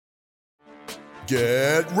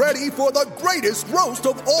Get ready for the greatest roast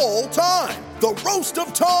of all time, the Roast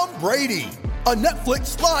of Tom Brady, a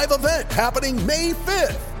Netflix live event happening May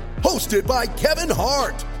 5th. Hosted by Kevin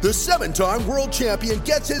Hart, the 7-time world champion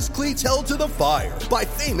gets his cleats held to the fire by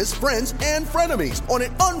famous friends and frenemies on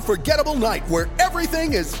an unforgettable night where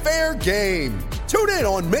everything is fair game. Tune in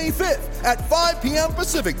on May 5th at 5 p.m.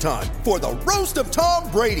 Pacific time for the Roast of Tom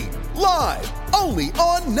Brady, live only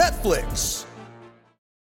on Netflix.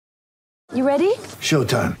 You ready?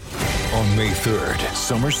 Showtime. On May 3rd,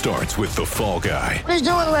 summer starts with The Fall Guy. Let's do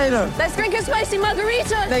it later. Let's drink a spicy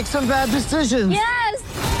margarita. Make some bad decisions. Yes!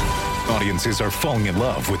 Audiences are falling in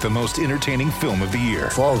love with the most entertaining film of the year.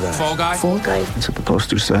 Fall Guy. Fall Guy? Fall guy. That's what the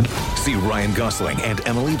poster said. See Ryan Gosling and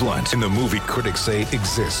Emily Blunt in the movie critics say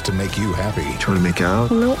exists to make you happy. Trying to make it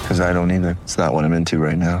out? Nope. Because I don't either. It's not what I'm into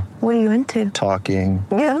right now. What are you into? Talking.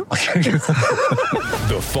 Yeah.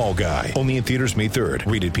 The Fall Guy. Only in theaters May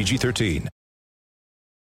 3rd. Rated PG-13.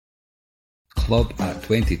 Club at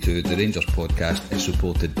 22, the Rangers podcast, is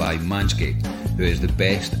supported by Manscaped, who is the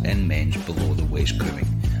best in men's below-the-waist grooming.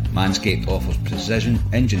 Manscaped offers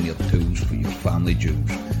precision-engineered tools for your family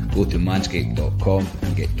jewels. Go to manscaped.com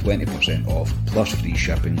and get 20% off plus free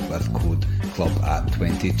shipping with code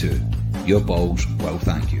CLUB@22. Your balls will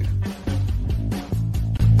thank you.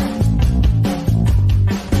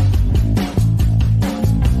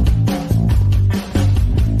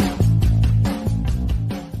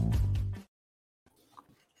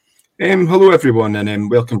 Hello everyone, and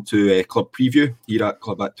welcome to Club Preview here at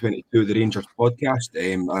Club at 22, the Rangers podcast,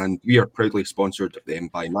 and we are proudly sponsored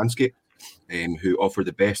by Manscaped, who offer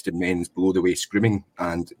the best in men's below-the-waist grooming,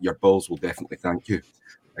 and your balls will definitely thank you.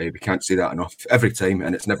 We can't say that enough every time,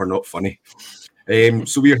 and it's never not funny.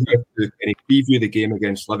 So we are here to preview the game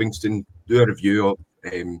against Livingston, do a review of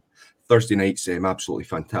Thursday night's absolutely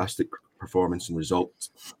fantastic performance and result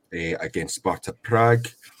against Sparta Prague,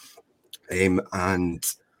 and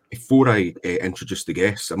before I introduce the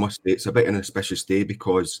guests, I must say it's a bit an auspicious day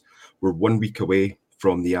because we're 1 week away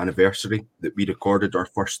from the anniversary that we recorded our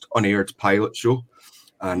first unaired pilot show.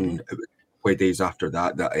 And it was 20 days after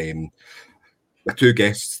that my two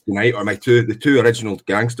guests tonight, or the two original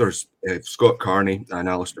gangsters, Scott Carney and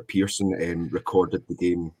Alistair Pearson, recorded the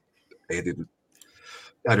game.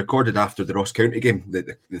 I recorded after the Ross County game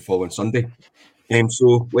the following Sunday.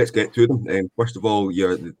 So let's get to them. First of all,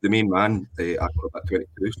 you're the main man at Club at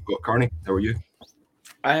 22, Scott Carney. How are you?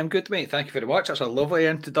 I am good, mate. Thank you very much. That's a lovely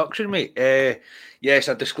introduction, mate. Yes,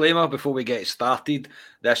 a disclaimer before we get started.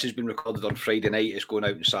 This has been recorded on Friday night. It's going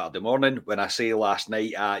out on Saturday morning. When I say last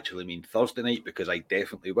night, I actually mean Thursday night because I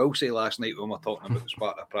definitely will say last night when we're talking about the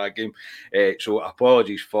Sparta Prague game. So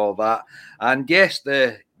apologies for that. And yes,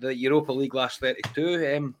 the Europa League last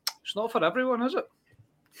 32, it's not for everyone, is it?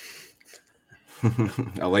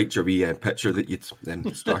 I liked your wee picture that you'd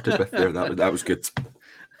started with there. That was good.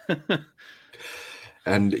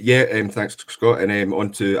 And yeah, thanks Scott. And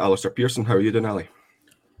on to Alistair Pearson. How are you doing, Ali?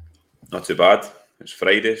 Not too bad. It's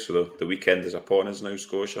Friday, so the weekend is upon us now,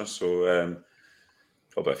 Scotia. So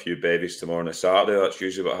probably a few bevies tomorrow and a Saturday. That's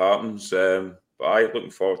usually what happens. But I'm looking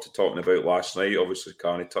forward to talking about last night. Obviously,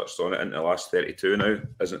 Carney touched on it. Into the last 32 now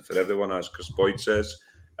isn't for everyone, as Chris Boyd says.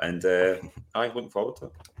 And I'm looking forward to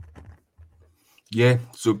it. Yeah,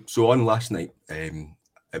 so on last night,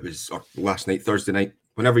 Thursday night,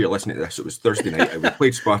 whenever you're listening to this, it was Thursday night, we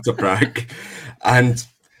played Sparta Prague, and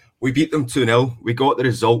we beat them 2-0. We got the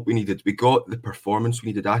result we needed. We got the performance we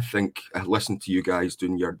needed. I think I listened to you guys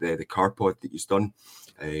doing the car pod that you've done,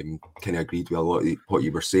 kind of agreed with a lot of what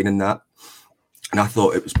you were saying in that, and I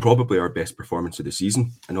thought it was probably our best performance of the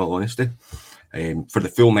season, in all honesty, for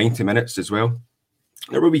the full 90 minutes as well.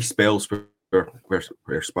 There were wee spells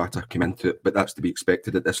where Sparta came into it, but that's to be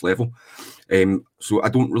expected at this level. So I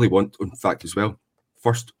don't really want, in fact, as well,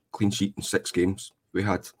 first clean sheet in 6 games we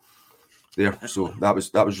had there. So that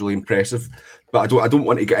was really impressive. But I don't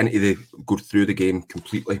want to get into go through the game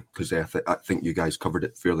completely because I think you guys covered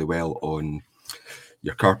it fairly well on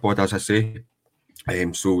your car pod, as I say.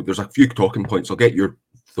 So there's a few talking points. I'll get your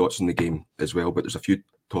thoughts on the game as well, but there's a few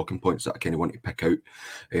talking points that I kind of want to pick out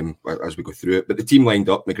as we go through it. But the team lined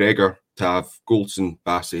up: McGregor, Tav, Goldson,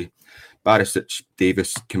 Bassey, Barisic,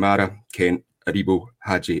 Davis, Kamara, Kent, Aribo,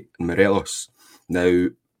 Hadji and Morelos. Now,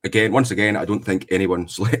 once again, I don't think anyone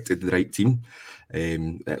selected the right team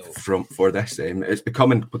for this. It's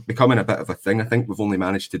becoming a bit of a thing. I think we've only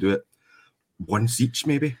managed to do it once each,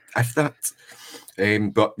 maybe, if that.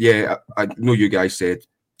 But yeah, I know you guys said,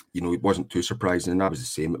 it wasn't too surprising, and I was the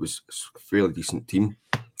same. It was a fairly decent team.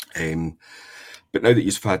 But now that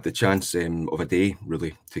you've had the chance of a day,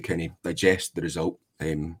 really, to kind of digest the result,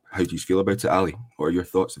 how do you feel about it, Ali? What are your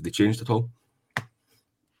thoughts? Have they changed at all?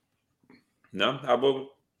 No, I will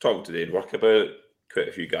talk today in work about it. Quite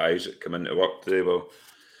a few guys that come into work today. Well,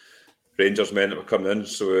 Rangers men that were coming in,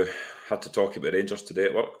 so had to talk about Rangers today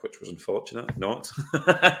at work, which was unfortunate. Not,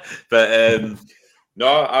 but no,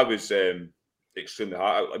 I was extremely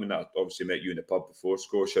hard. I mean, I obviously met you in the pub before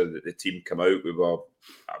Scotia. The team come out. We were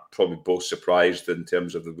probably both surprised in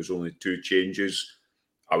terms of there was only 2 changes.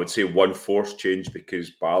 I would say 1 forced change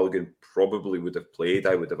because Balogun probably would have played,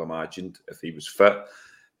 I would have imagined, if he was fit.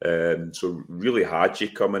 So really Hadji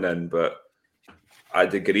coming in, but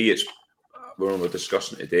I'd agree it's when we're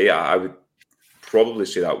discussing today, I would probably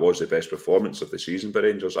say that was the best performance of the season by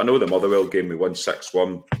Rangers. I know the Motherwell game we won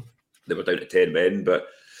 6-1, they were down to 10 men, but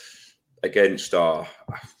against a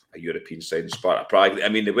European side in Sparta Prague, I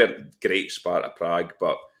mean, they weren't great Sparta Prague,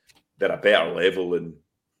 but they're a better level than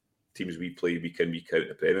teams we play week in, week out in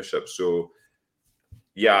the Premiership. So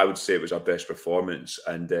yeah, I would say it was our best performance.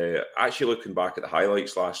 And actually looking back at the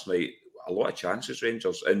highlights last night, a lot of chances,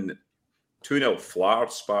 Rangers, and 2-0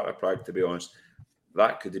 flattered Sparta Prague, to be honest.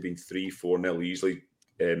 That could have been 3-4-0 easily.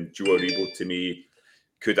 Joe Aribo, to me,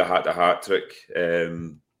 could have had a hat-trick.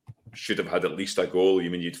 Should have had at least a goal. I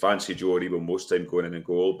mean, you'd fancy Joe Aribo most time going in a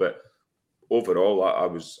goal, but overall, I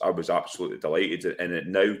was absolutely delighted. And it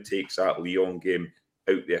now takes that Lyon game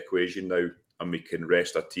out the equation now, and we can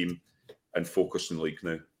rest our team and focus on the league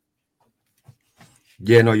now.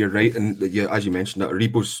 Yeah, no, you're right. And yeah, as you mentioned, that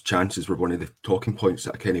Aribo's chances were one of the talking points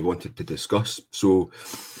that I kind of wanted to discuss. So,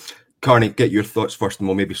 Carney, get your thoughts first, and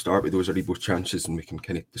we'll maybe start with those Aribo's chances, and we can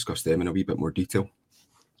kind of discuss them in a wee bit more detail.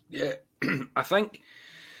 Yeah, I think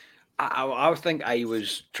I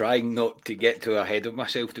was trying not to get too ahead of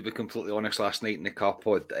myself, to be completely honest, last night in the car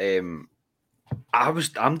pod.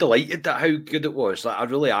 I'm delighted at how good it was. Like, I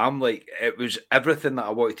really am. Like, it was everything that I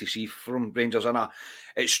wanted to see from Rangers, and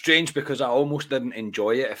it's strange because I almost didn't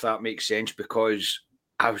enjoy it, if that makes sense, because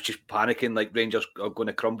I was just panicking like Rangers are going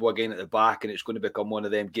to crumble again at the back and it's going to become one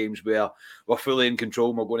of them games where we're fully in control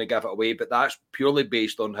and we're going to give it away. But that's purely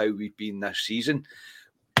based on how we've been this season.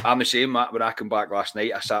 I'm the same. When I come back last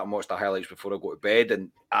night, I sat and watched the highlights before I go to bed,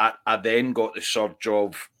 and I then got the surge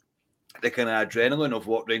of the kind of adrenaline of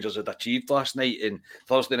what Rangers had achieved last night and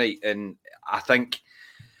Thursday night. And I think,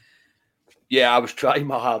 yeah, I was trying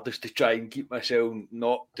my hardest to try and keep myself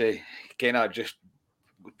not to kind of just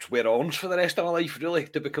wear arms for the rest of my life, really,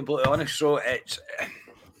 to be completely honest. So it's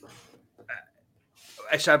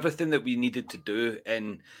everything that we needed to do,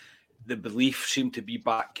 and the belief seemed to be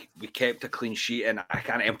back. We kept a clean sheet, and I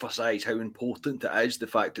can't emphasise how important it is, the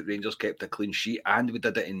fact that Rangers kept a clean sheet, and we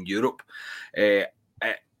did it in Europe.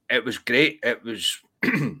 It was great. It was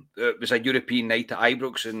it was a European night at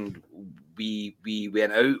Ibrox, and we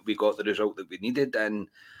went out. We got the result that we needed, and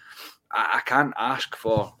I can't ask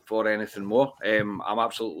for anything more. I'm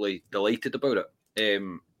absolutely delighted about it.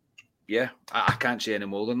 Yeah, I can't say any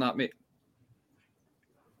more than that, mate.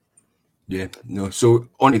 Yeah, no. So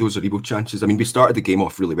on to those Aribo chances. I mean, we started the game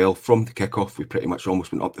off really well. From the kickoff, we pretty much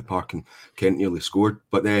almost went up the park and Kent nearly scored.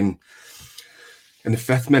 But then in the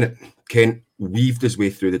 5th minute, Kent weaved his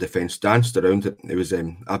way through the defence, danced around it. It was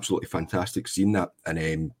absolutely fantastic seeing that. And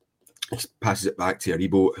he passes it back to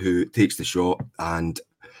Aribo, who takes the shot and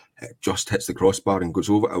it just hits the crossbar and goes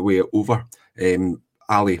away over.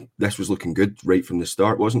 Ali, this was looking good right from the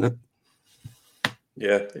start, wasn't it?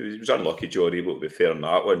 Yeah, it was unlucky, Joe Aribo, to be fair on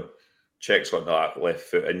that one. Checks on that left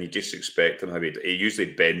foot, and you just expect him how he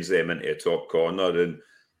usually bends them into a top corner and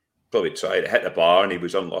probably tried to hit the bar, and he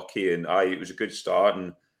was unlucky. And it was a good start.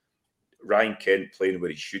 And Ryan Kent playing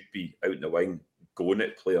where he should be, out in the wing, going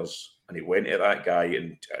at players, and he went at that guy,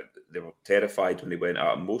 and they were terrified when he went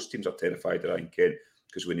at him. Most teams are terrified of Ryan Kent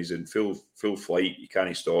because when he's in full flight, you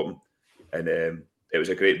can't stop him. And it was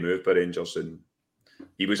a great move by Rangers, and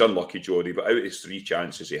he was unlucky, Jody. But out of his 3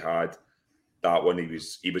 chances he had, that one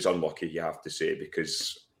he was unlucky, you have to say,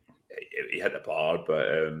 because he hit the bar.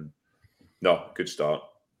 But no, good start.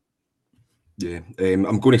 Yeah,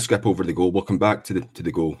 I'm going to skip over the goal. We'll come back to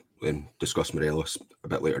the goal and discuss Morelos a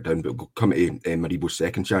bit later down, but we'll come to Maribo's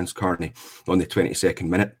second chance, Carney, on the 22nd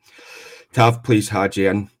minute. Tav plays Hadji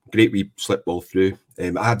in. Great wee slip ball through.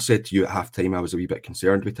 I had said to you at half-time I was a wee bit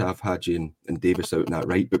concerned with Tav, Hadji and Davis out in that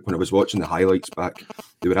right, but when I was watching the highlights back,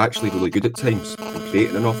 they were actually really good at times and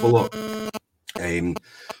creating an awful lot.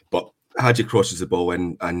 But Hadji crosses the ball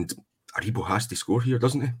in, and Aribo has to score here,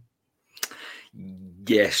 doesn't he?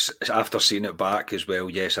 Yes, after seeing it back as well,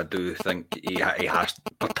 yes, I do think he has,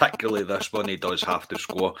 particularly this one, he does have to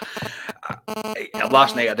score.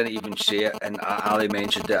 Last night I didn't even say it, and Ali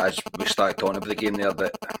mentioned it as we started talking about the game there,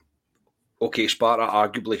 that okay, Sparta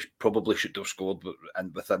arguably probably should have scored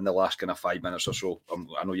within the last kind of 5 minutes or so.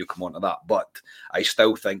 I know you'll come on to that, but I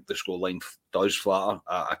still think the scoreline does flatter.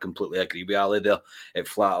 I completely agree with Ali there. It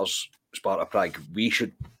flatters Sparta Prague. We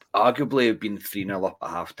should arguably have been 3-0 up at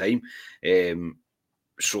half time.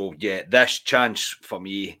 So, yeah, this chance for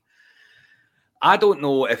me, I don't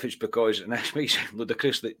know if it's because, and this makes it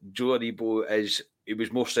ludicrous, that Joe Aribo he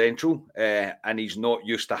was more central and he's not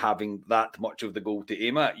used to having that much of the goal to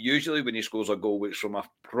aim at. Usually when he scores a goal, it's from a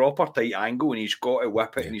proper tight angle and he's got to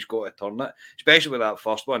whip it and he's got to turn it, especially with that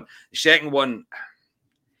first one. The second one,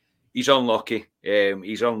 he's unlucky.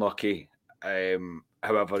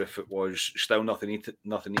 However, if it was still nothing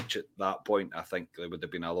each at that point, I think there would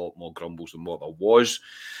have been a lot more grumbles than what there was.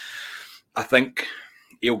 I think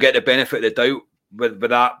he'll get the benefit of the doubt with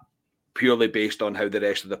that, purely based on how the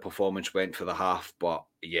rest of the performance went for the half. But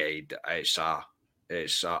yeah, it's a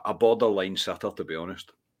borderline sitter, to be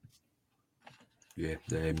honest. Yeah,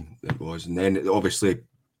 it was. And then obviously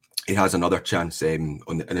he has another chance in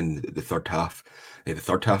the third half.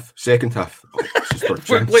 Second half.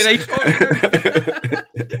 We're playing nice.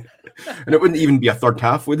 And it wouldn't even be a third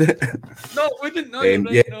half, would it? No, it wouldn't. No,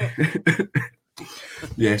 No.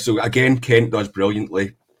 Yeah, so again, Kent does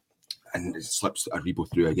brilliantly and it slips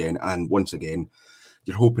Aribo through again. And once again,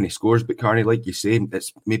 you're hoping he scores. But Carney, like you say,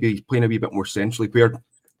 it's maybe he's playing a wee bit more centrally where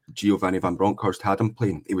Giovanni van Bronckhorst had him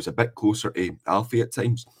playing. He was a bit closer to Alfie at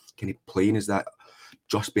times. Kind of playing as that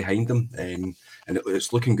just behind him. And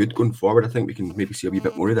it's looking good going forward. I think we can maybe see a wee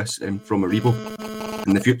bit more of this from Aribo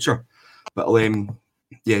in the future. But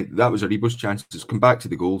yeah, that was Aribo's chances. Come back to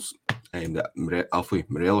the goals that Alfie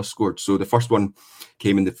Morelos scored. So the first one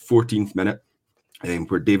came in the 14th minute,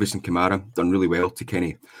 where Davis and Kamara done really well to kind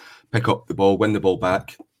of pick up the ball, win the ball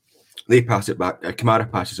back. They pass it back.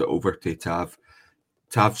 Kamara passes it over to Tav.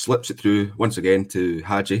 Tav slips it through once again to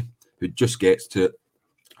Hadji, who just gets to it.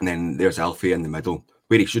 And then there's Alfie in the middle,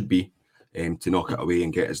 where he should be, to knock it away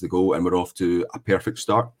and get us the goal. And we're off to a perfect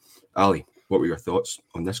start. Ali, what were your thoughts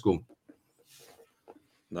on this goal?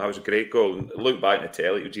 No, it was a great goal. Look back in the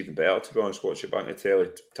telly, it was even better, to be honest, watch it back in the telly.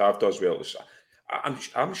 Tav does well.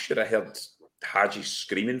 I'm sure I heard Hadji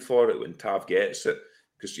screaming for it when Tav gets it,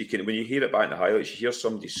 because when you hear it back in the highlights, you hear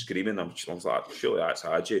somebody screaming. I'm like, surely that's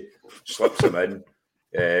Hadji. Slips him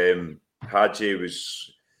in. Hadji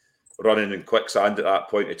was running in quicksand at that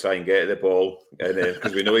point to try and get the ball, and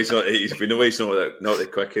because we know he's not the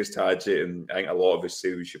quickest, Hadji, and I think a lot of us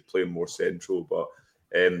say we should play him more central, but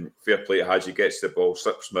fair play to Hadji, gets the ball,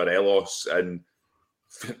 slips Morelos, and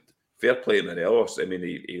fair play to Morelos. I mean,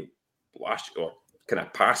 he kind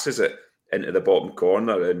of passes it into the bottom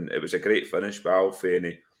corner, and it was a great finish by Alfie, and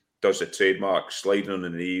he does the trademark sliding on the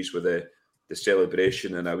knees with the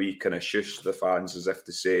celebration and a wee kind of shush to the fans as if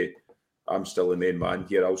to say, I'm still the main man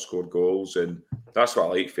here, I'll score goals. And that's what I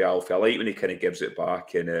like for Alfie. I like when he kind of gives it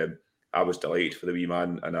back, and I was delighted for the wee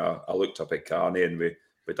man, and I looked up at Carney and we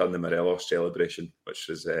done the Morelos celebration, which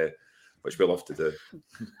we love to do.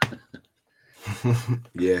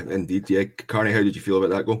 Yeah, indeed. Yeah, Carney, how did you feel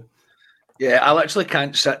about that goal? Yeah, I literally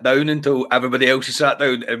can't sit down until everybody else has sat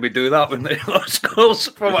down, and we do that when Morelos scores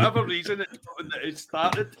for whatever reason. It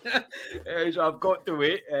started, so I've got to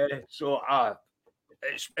wait. It's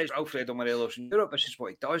Alfredo Morelos in Europe. This is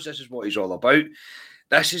what he does. This is what he's all about.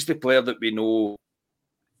 This is the player that we know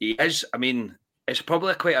he is. I mean, it's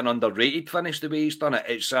probably quite an underrated finish the way he's done it.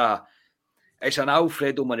 It's an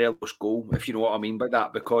Alfredo Morelos goal, if you know what I mean by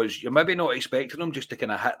that, because you're maybe not expecting him just to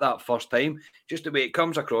kind of hit that first time. Just the way it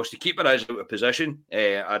comes across, the keeper is out of position.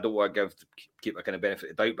 I don't want to give the keeper kind of benefit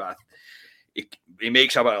of doubt, but he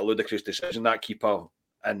makes a bit of a ludicrous decision. That keeper,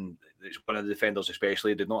 and it's one of the defenders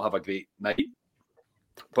especially, did not have a great night.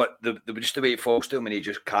 But just the way it falls to him, and he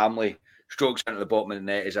just calmly strokes into the bottom of the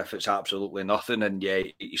net as if it's absolutely nothing, and yeah,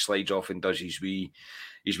 he slides off and does his wee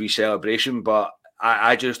celebration. But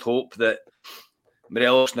I just hope that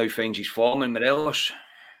Morelos now finds his form, and Morelos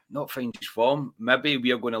not finds his form. Maybe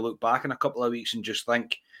we are going to look back in a couple of weeks and just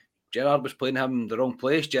think Gerrard was playing him in the wrong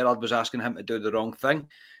place. Gerrard was asking him to do the wrong thing.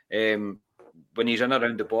 When he's in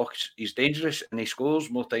around the box, he's dangerous and he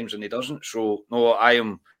scores more times than he doesn't. So no,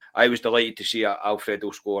 I was delighted to see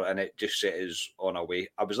Alfredo score, and it just set us on our way.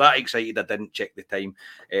 I was that excited I didn't check the time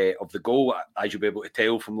of the goal. As you'll be able to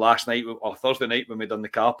tell from last night or Thursday night when we done the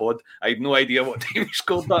car pod, I had no idea what time he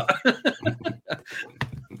scored that.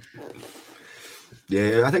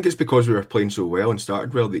 Yeah, I think it's because we were playing so well and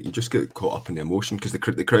started well that you just get caught up in the emotion, because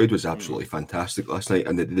the crowd was absolutely fantastic last night,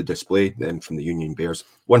 and the display from the Union Bears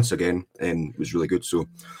once again was really good. So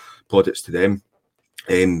plaudits to them.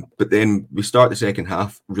 But then we start the second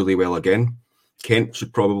half really well again. Kent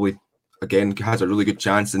should probably again, has a really good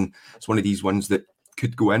chance, and it's one of these ones that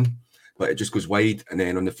could go in, but it just goes wide. And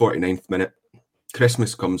then on the 49th minute,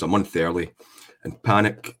 Christmas comes a month early, and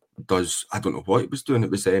Panic does, I don't know what it was doing.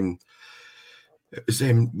 It was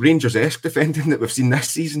Rangers-esque defending that we've seen this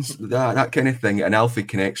season, that kind of thing. And Alfie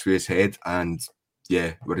connects with his head, and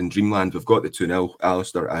yeah, we're in dreamland. We've got the 2-0,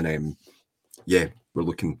 Alistair, and yeah, we're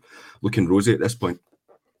looking rosy at this point.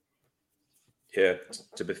 Yeah,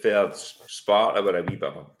 to be fair, Sparta were a wee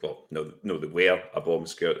bit they were a bomb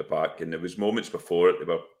scare at the back, and there was moments before it they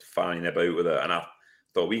were fanning about with it, and I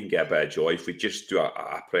thought we can get a bit of joy if we just do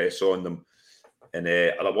a press on them. And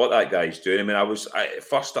I like what that guy's doing. I mean, at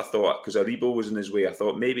first I thought, because Aribo was in his way, I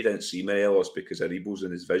thought maybe he didn't see Morelos because Aribo's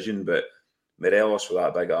in his vision, but Morelos with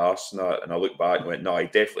that big arse, and I looked back and went, no, I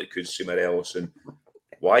definitely could see Morelos, and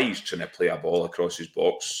why he's trying to play a ball across his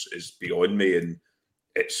box is beyond me, and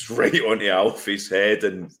it's right onto Alfie's head,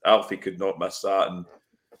 and Alfie could not miss that. And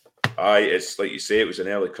it's like you say, it was an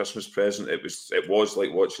early Christmas present. It was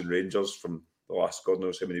like watching Rangers from the last God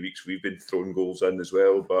knows how many weeks we've been throwing goals in as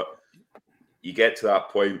well. But you get to that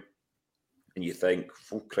point and you think,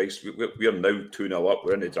 oh Christ, we are now 2-0 up.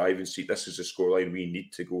 We're in the driving seat. This is the scoreline we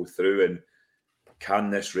need to go through. And can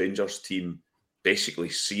this Rangers team basically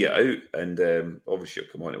see it out? And obviously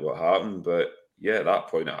you'll come on to what happened, but yeah, at that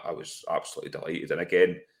point, I was absolutely delighted. And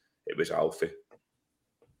again, it was Alfie.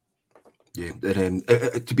 Yeah,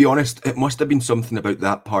 to be honest, it must have been something about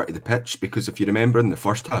that part of the pitch, because if you remember in the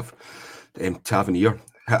first half, Tavernier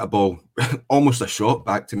hit a ball, almost a shot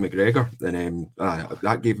back to McGregor. And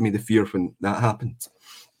that gave me the fear when that happened.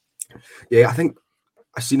 Yeah, I think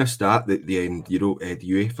I seen a stat that the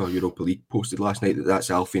UEFA Europa League posted last night that's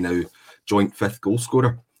Alfie now joint 5th goal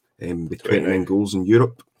scorer with 29 goals in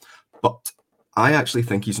Europe. But I actually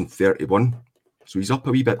think he's in 31. So he's up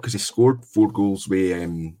a wee bit because he scored 4 goals with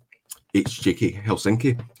HJK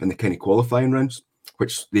Helsinki in the kind of qualifying rounds,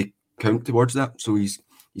 which they count towards that. So he's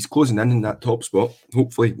closing in that top spot.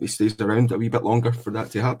 Hopefully he stays around a wee bit longer for that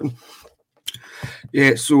to happen.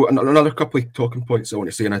 Yeah, so another couple of talking points I want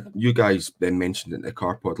to say, and you guys then mentioned in the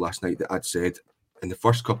car pod last night that I'd said in the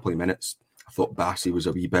first couple of minutes, I thought Bassey was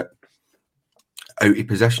a wee bit out of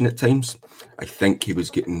position at times. I think he was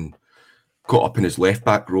getting caught up in his left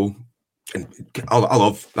back role. And I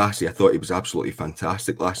love Bassey. I thought he was absolutely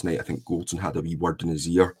fantastic last night. I think Goldson had a wee word in his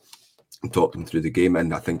ear and talked him through the game.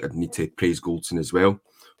 And I think I'd need to praise Goldson as well.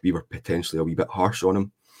 We were potentially a wee bit harsh on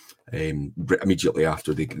him immediately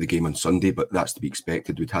after the game on Sunday, but that's to be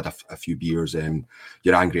expected. We'd had a few beers.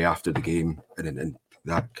 You're angry after the game, and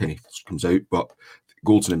that kind of comes out. But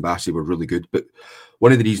Goldson and Bassey were really good. But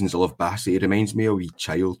one of the reasons I love Bassey, it reminds me of a wee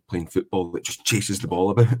child playing football that just chases the ball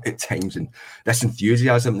about at times, and this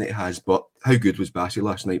enthusiasm that it has. But how good was Bassey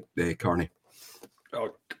last night, Carney?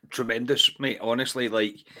 Oh, tremendous, mate. Honestly,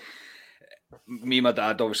 like, me and my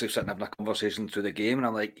dad obviously sitting having a conversation through the game, and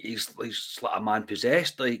I'm like, he's like a man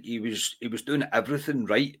possessed. Like, he was doing everything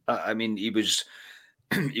right. I mean, he was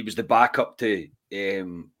the backup to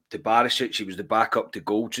Barisic, he was the backup to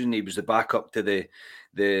Goldson, he was the backup to the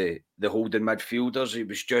holding midfielders. He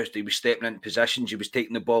was stepping into positions, he was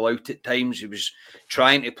taking the ball out at times, he was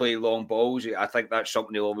trying to play long balls. I think that's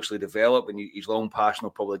something he'll obviously develop, and his long passing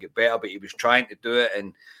will probably get better, but he was trying to do it,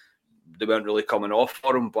 and they weren't really coming off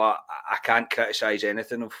for him. But I can't criticise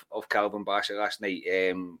anything of Calvin Bassey last night.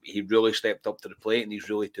 He really stepped up to the plate, and he's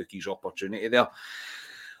really took his opportunity there.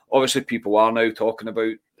 Obviously, people are now talking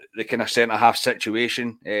about the kind of centre-half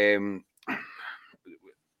situation.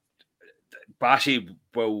 Bassey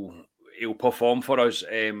he'll perform for us.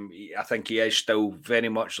 I think he is still very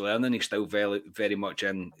much learning. He's still very, very much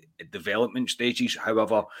in development stages.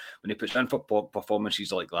 However, when he puts in for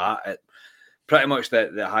performances like that, at pretty much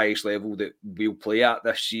the highest level that we'll play at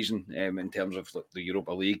this season, in terms of the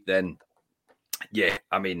Europa League, then yeah,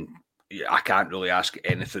 I mean, I can't really ask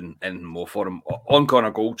anything more for him. On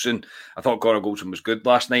Connor Goldson, I thought Connor Goldson was good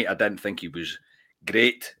last night. I didn't think he was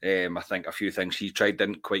great. I think a few things he tried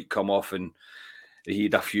didn't quite come off, and he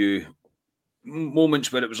had a few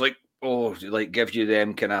moments where it was like, gives you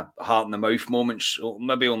them kind of heart in the mouth moments.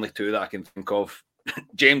 Maybe only 2 that I can think of.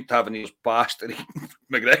 James Tavernier's passed, and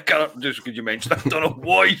McGregor, just because you mentioned, I don't know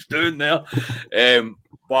what he's doing there.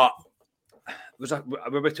 But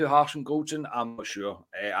were we too harsh on Goldson? I'm not sure.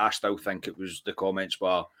 I still think it was the comments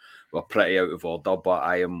were pretty out of order, but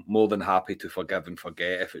I am more than happy to forgive and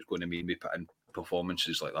forget if it's going to mean me putting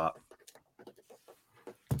performances like that.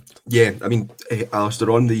 Yeah, I mean,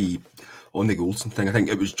 Alistair, on the Goldson thing, I think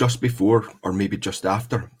it was just before or maybe just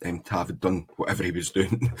after Tav had done whatever he was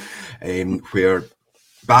doing, where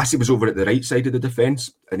Bassey was over at the right side of the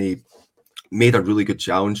defence, and he made a really good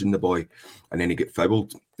challenge in the boy, and then he got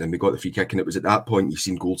fouled. Then we got the free kick, and it was at that point you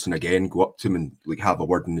seen Goldson again go up to him and like have a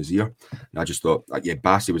word in his ear. And I just thought, yeah,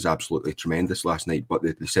 Bassey was absolutely tremendous last night. But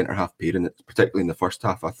the centre half pairing, particularly in the first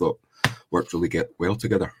half, I thought worked really well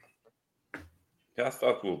together. Yeah, I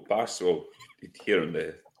thought you'd hear in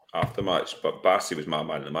the aftermatch, but Bassey was my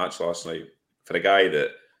man of the match last night. For a guy that,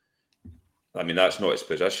 I mean, that's not his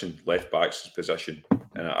position. Left back's his position,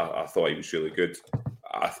 and I thought he was really good.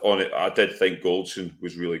 I did think Goldson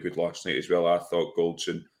was really good last night as well. I thought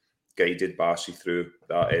Goldson guided Bassey through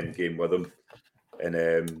that end game with him,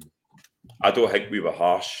 and I don't think we were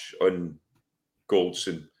harsh on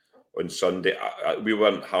Goldson on Sunday. We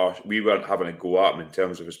weren't harsh. We weren't having a go at him in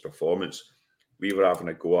terms of his performance. We were having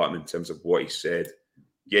a go at him in terms of what he said.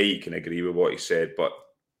 Yeah, you can agree with what he said, but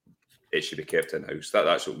it should be kept in-house.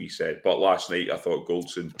 That's what we said. But last night, I thought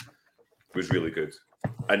Goldson was really good.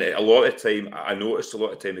 And a lot of the time, I noticed a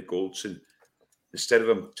lot of time with Goldson, instead of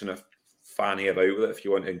him trying to fanny about with it, if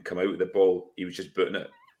you want, and come out with the ball, he was just booting it,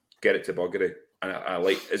 get it to buggery. And I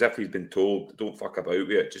like, as if he's been told, don't fuck about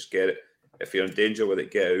with it, just get it. If you're in danger with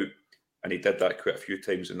it, get out. And he did that quite a few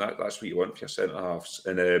times, and that's what you want for your centre-halves.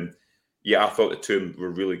 And yeah, I thought the two of them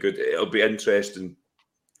were really good. It'll be interesting,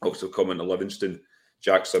 also coming to Livingston.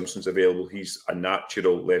 Jack Simpson's available. He's a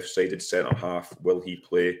natural left-sided centre-half. Will he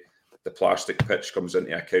play? The plastic pitch comes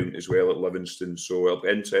into account as well at Livingston. So it'll be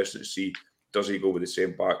interesting to see, does he go with the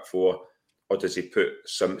same back four, or does he put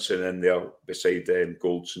Simpson in there beside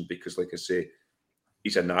Goldson? Because, like I say,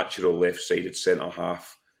 he's a natural left-sided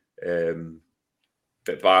centre-half.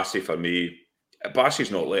 But Bassey, for me, Bassey's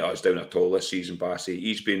not let us down at all this season, Bassey.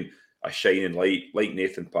 He's been a shining light, like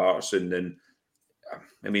Nathan Patterson. And,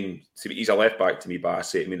 I mean, he's a left-back to me,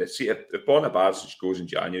 Bassey. I mean, see, if Borna Barisic goes in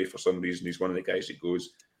January for some reason, he's one of the guys that goes.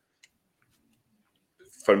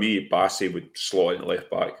 For me, Bassey would slot in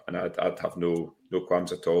left back, and I'd have no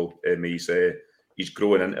qualms at all. He's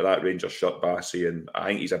growing into that Rangers shirt, Bassey, and I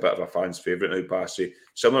think he's a bit of a fan's favourite now, Bassey.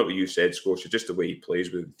 Similar to what you said, Scotia, just the way he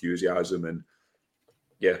plays with enthusiasm, and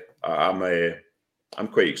yeah, I'm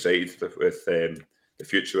quite excited with the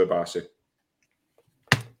future of Bassey.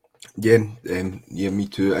 Yeah, me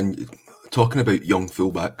too. And talking about young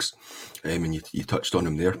fullbacks, and you touched on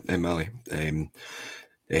him there, Mally.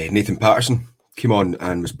 Nathan Patterson came on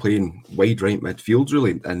and was playing wide right midfield,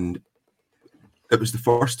 really, and it was the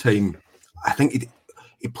first time I think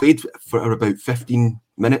he played for about 15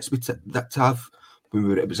 minutes with that Tav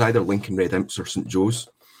when it was either Lincoln Red Imps or St Joe's.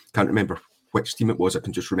 Can't remember which team it was. I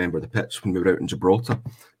can just remember the pitch when we were out in Gibraltar.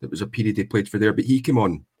 It was a period he played for there, but he came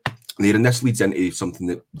on there, and this leads into something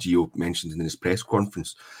that Gio mentioned in his press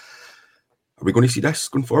conference. Are we going to see this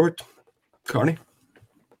going forward, Carney?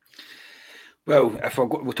 Well, if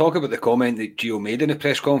we'll talk about the comment that Gio made in the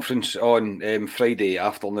press conference on Friday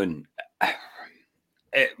afternoon,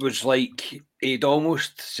 it was like he'd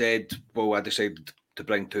almost said, well, I decided to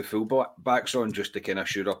bring two full-backs on just to kind of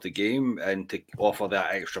shore up the game and to offer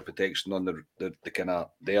that extra protection on the kind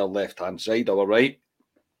of their left-hand side or right.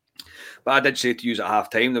 But I did say to you at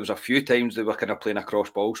half-time, there was a few times they were kind of playing a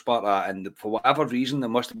cross-ball Sparta, and for whatever reason, there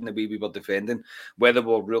must have been the way we were defending, whether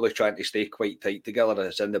we were really trying to stay quite tight together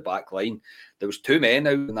as in the back line. There was two men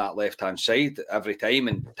out on that left-hand side every time,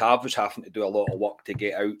 and Tav was having to do a lot of work to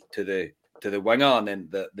get out to the winger, and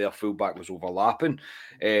then their full-back was overlapping.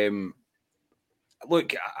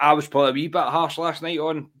 Look, I was probably a wee bit harsh last night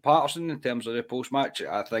on Patterson in terms of the post-match.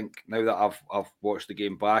 I think now that I've watched the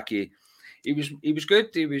game back, he was good.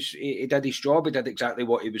 He did his job. He did exactly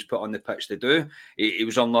what he was put on the pitch to do. He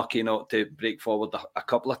was unlucky not to break forward a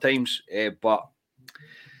couple of times. But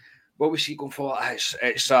what we see going forward,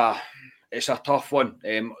 it's a tough one.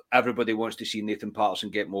 Everybody wants to see Nathan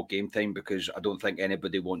Patterson get more game time because I don't think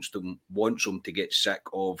anybody wants him to get sick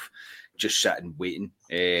of just sitting waiting.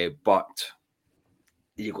 But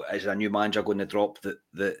as a new manager going to drop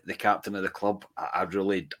the captain of the club, I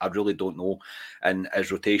really don't know. And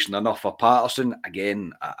is rotation enough for Patterson?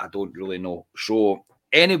 Again, I don't really know. So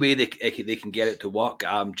anyway, they can get it to work.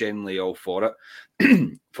 I'm generally all for it.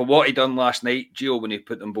 For what he done last night, Gio, when he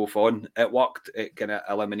put them both on, it worked. It kind of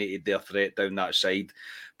eliminated their threat down that side.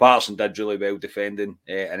 Patterson did really well defending,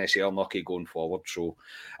 and I say unlucky going forward. So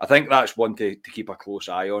I think that's one to keep a close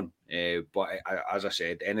eye on. But as I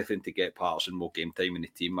said, anything to get Patterson more game time in the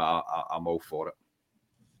team, I'm all for it.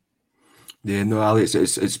 Yeah, no, Ali,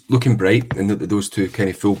 it's looking bright in those two kind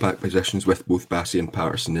of full-back positions with both Bassey and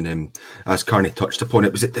Patterson. And as Carney touched upon,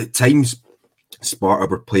 it was at times Sparta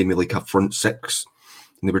were playing with like a front six,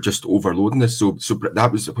 and they were just overloading us. So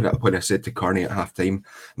that was when I said to Carney at half-time,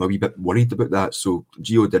 I'm a wee bit worried about that. So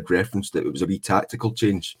Gio did reference that it was a wee tactical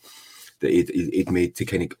change that he'd made to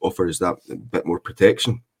kind of offer us that bit more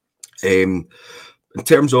protection. In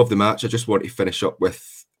terms of the match, I just want to finish up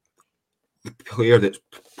with the player that's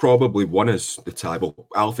probably won us the tie. Well,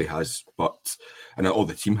 Alfie has, and all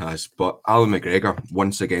the team has, but Alan McGregor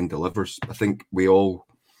once again delivers. I think we all,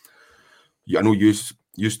 I know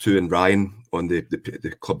used to and Ryan on the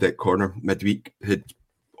Club Deck Corner midweek had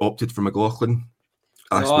opted for McLaughlin.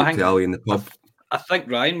 I spoke to Ali in the pub. I think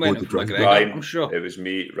Ryan went for McGregor. Ryan, I'm sure it was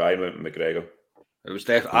me. Ryan went with McGregor. It was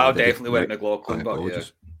I definitely went McLaughlin, but yeah.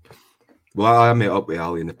 Well, I met up with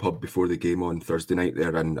Ali in the pub before the game on Thursday night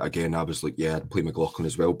there, and again, I was like, yeah, I'd play McLaughlin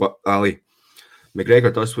as well. But Ali,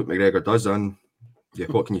 McGregor does what McGregor does, and yeah,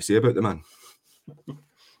 what can you say about the man?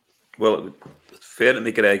 Well, fair to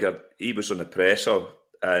McGregor, he was on the presser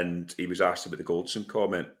and he was asked about the Goldson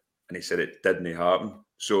comment, and he said it didn't happen.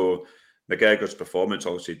 So McGregor's performance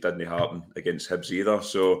obviously didn't happen against Hibs either,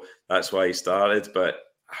 so that's why he started. But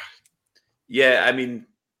yeah, I mean,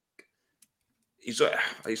 it's not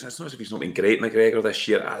as if he's not been great, McGregor, this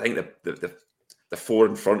year. I think the four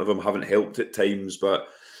in front of him haven't helped at times, but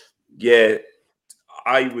yeah,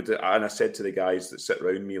 I would, and I said to the guys that sit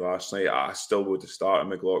around me last night, I still would have started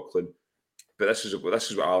McLaughlin. But this is what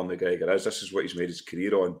Alan McGregor is. This is what he's made his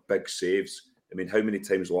career on, big saves. I mean, how many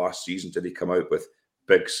times last season did he come out with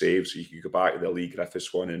big saves? So you could go back to the Lee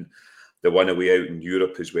Griffiths one and the one away out in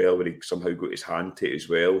Europe as well, where he somehow got his hand to it as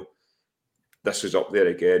well. This is up there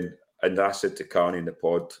again. And I said to Carney in the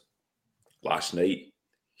pod last night,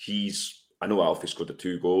 I know Alfie scored the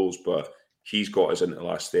 2 goals, but he's got us into the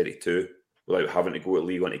last 32 without having to go to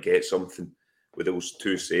League One to get something with those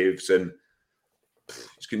 2 saves. And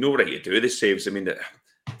he's got no right to do the saves. I mean,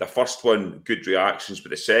 the first one, good reactions, but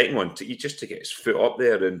the second one, just to get his foot up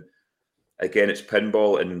there. And again, it's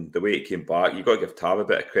pinball, and the way it came back, you've got to give Tab a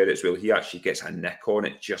bit of credit as well. He actually gets a nick on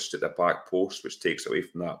it just at the back post, which takes away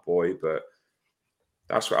from that boy. But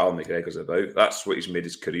that's what Alan McGregor's about. That's what he's made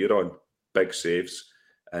his career on. Big saves.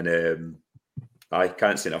 And I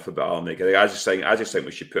can't say enough about Alan McGregor. I just think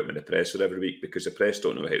we should put him in the presser every week, because the press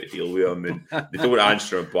don't know how to deal with him, and they don't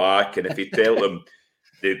answer him back. And if you tell them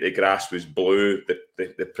the grass was blue,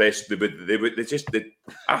 the press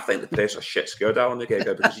I think the press are shit scared of Alan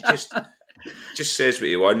McGregor, because he just says what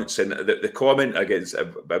he wants. And the comment about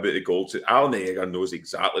the Goldson, Alan McGregor knows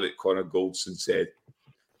exactly what Connor Goldson said.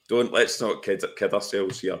 Let's not kid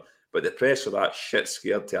ourselves here. But the press are that shit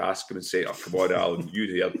scared to ask him and say, "Oh, come on, Alan, you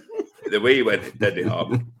here." The way he went, it didn't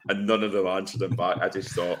happen, and none of them answered him back. I just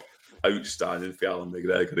thought, outstanding for Alan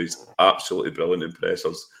McGregor. He's absolutely brilliant in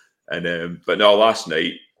pressers. And but no, last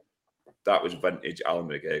night that was vintage Alan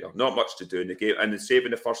McGregor. Not much to do in the game, and the save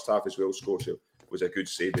in the first half as well, Scotia, was a good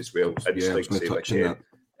save as well. Instinct save again,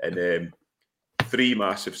 and 3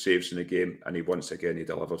 massive saves in the game, and he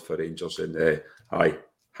delivered for Rangers. And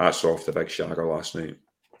hats off the big shagger last night.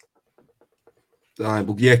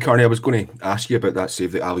 Well, yeah, Carney, I was going to ask you about that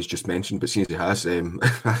save that Ali's just mentioned, but since he has, I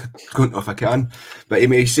don't know if I can. But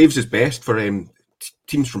he saves his best for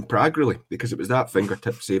teams from Prague, really, because it was that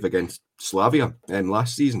fingertip save against Slavia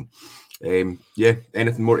last season. Yeah,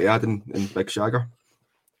 anything more to add in Big Shagger?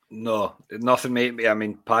 No, nothing, mate. I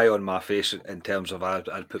mean, pie on my face in terms of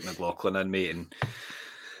I'd put McLaughlin in, mate, and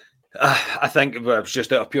I think it was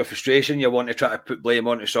just out of pure frustration. You want to try to put blame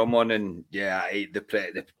onto someone, and yeah,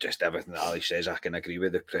 just everything that Ali says, I can agree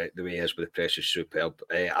with. The way he is with the press is superb.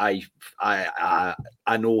 I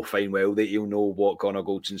know fine well that you'll know what Connor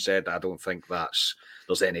Goldson said. I don't think there's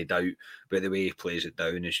any doubt. But the way he plays it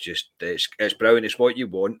down is just it's brilliant. It's what you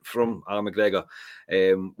want from Alan McGregor.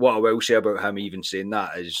 What I will say about him even saying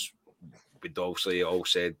that is, we'd obviously all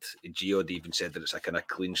said, Gio even said that it's a kind of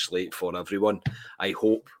clean slate for everyone. I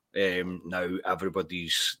hope now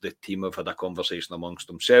the team have had a conversation amongst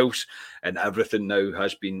themselves, and everything now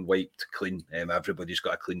has been wiped clean. Everybody's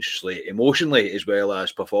got a clean slate emotionally as well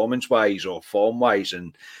as performance wise or form wise,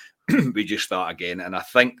 and we just start again. And I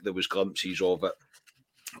think there was glimpses of it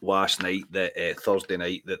last night, Thursday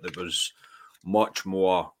night, that there was much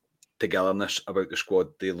more togetherness about the squad.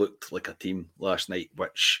 They looked like a team last night,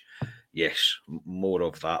 which, yes, more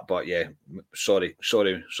of that. But yeah, sorry,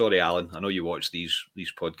 Alan. I know you watch these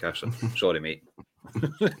podcasts. Sorry, mate.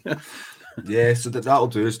 Yeah, so that'll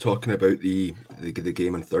do is talking about the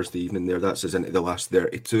game on Thursday evening there. That's us into the last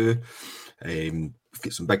 32. We've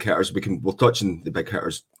got some big hitters. We'll touch on the big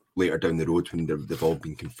hitters later down the road when they've all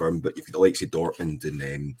been confirmed. But if the likes of Dortmund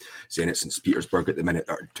and Zenit St. Petersburg at the minute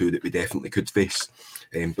are 2 that we definitely could face.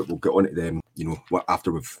 But we'll get on to them,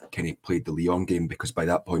 after we've kind of played the Lyon game, because by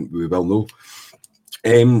that point we will know.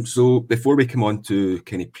 So before we come on to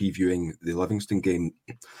kind of previewing the Livingston game,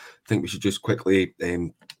 I think we should just quickly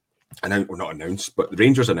not announced, but the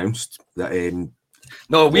Rangers announced that.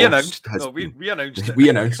 We announced it. We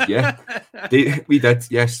announced, yeah. We did,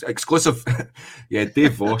 yes. Exclusive. Yeah,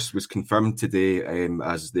 Dave Voss was confirmed today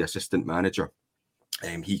as the assistant manager.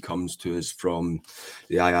 He comes to us from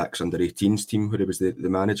the Ajax under-18s team, where he was the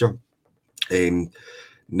manager.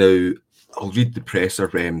 Now, I'll read the presser.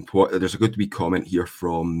 There's a good wee comment here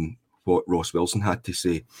from what Ross Wilson had to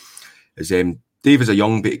say. Dave is a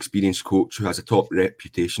young but experienced coach who has a top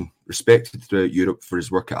reputation, respected throughout Europe for his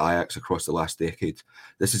work at Ajax across the last decade.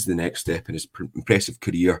 This is the next step in his impressive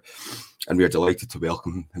career, and we are delighted to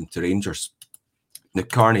welcome him to Rangers. Now,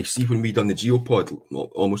 Carney, see when we done the Geopod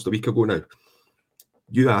almost a week ago now,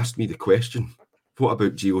 you asked me the question, what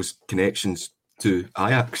about Gio's connections to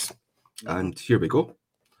Ajax? And here we go.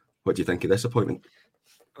 What do you think of this appointment?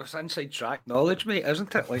 It's inside track knowledge, mate,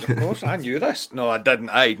 isn't it? Like, of course, I knew this. No, I didn't.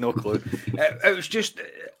 I had no clue. It was just,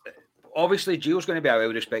 obviously, Gio's going to be a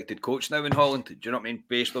well-respected coach now in Holland. Do you know what I mean?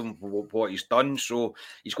 Based on what he's done. So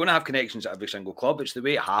he's going to have connections at every single club. It's the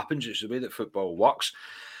way it happens. It's the way that football works.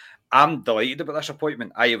 I'm delighted about this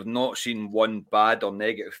appointment. I have not seen one bad or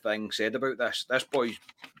negative thing said about this. This boy's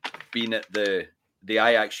been at the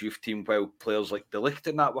Ajax youth team while players like De Ligt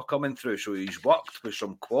and that were coming through. So he's worked with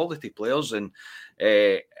some quality players, and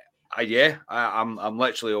I'm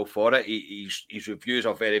literally all for it. His reviews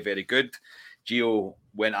are very, very good. Gio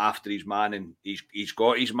went after his man, and he's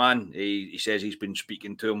got his man. He says he's been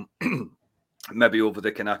speaking to him maybe over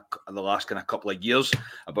the last couple of years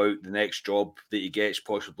about the next job that he gets,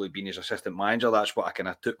 possibly being his assistant manager. That's what I kind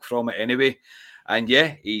of took from it anyway. And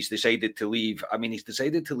yeah, he's decided to leave. I mean, he's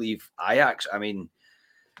decided to leave Ajax. I mean,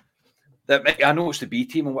 I know it's the B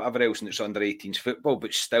team and whatever else, and it's under 18s football,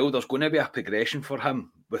 but still, there's going to be a progression for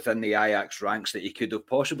him within the Ajax ranks that he could have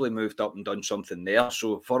possibly moved up and done something there.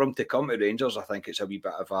 So for him to come to Rangers, I think it's a wee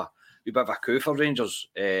bit of a coup for Rangers.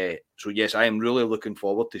 So yes, I am really looking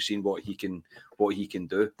forward to seeing what he can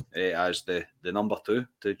do as the number 2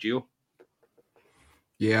 to Gio.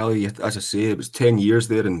 Yeah, Ali, as I say, it was 10 years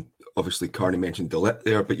there, and obviously Carney mentioned De Ligt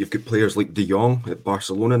there, but you've got players like De Jong at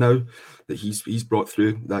Barcelona now that he's brought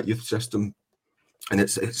through that youth system, and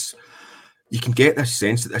it's you can get this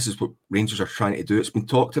sense that this is what Rangers are trying to do. It's been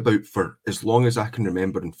talked about for as long as I can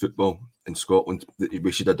remember in football in Scotland that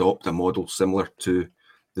we should adopt a model similar to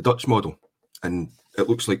the Dutch model, and it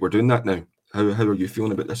looks like we're doing that now. How are you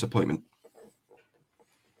feeling about this appointment?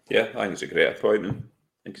 Yeah, I think it's a great appointment.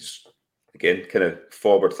 I think it's, again, kind of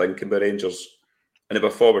forward thinking by Rangers. And they were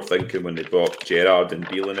forward thinking when they brought Gerrard and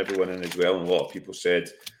Beale and everyone in as well. And a lot of people said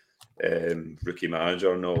rookie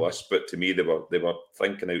manager and all this, but to me they were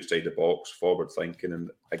thinking outside the box, forward thinking. And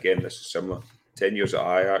again, this is similar. 10 years at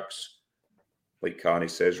Ajax, like Carney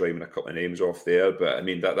says, rhyming a couple of names off there. But I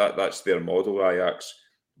mean that's their model. Ajax,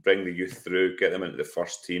 bring the youth through, get them into the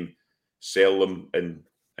first team, sell them, and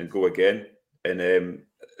go again. And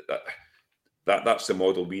that's the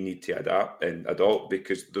model we need to adopt,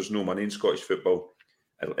 because there's no money in Scottish football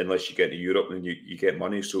unless you get into Europe and you get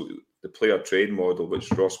money. So the player trade model,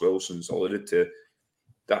 which Ross Wilson's alluded to,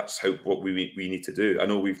 that's what we need to do. I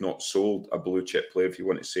know we've not sold a blue chip player, if you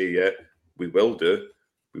want to say yet. We will do.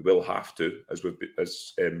 We will have to, as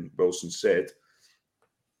Wilson said.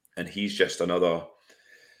 And he's just another.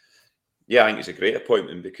 Yeah, I think it's a great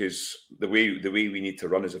appointment, because the way we need to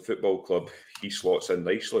run as a football club, he slots in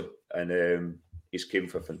nicely, and he's came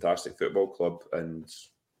for a fantastic football club. And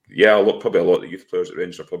yeah, probably a lot of the youth players at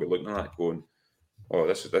Rangers are probably looking at that, going, "Oh,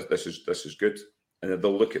 this is good." And then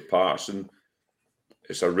they'll look at Patterson.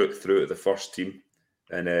 It's a route through to the first team,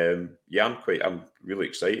 and I'm really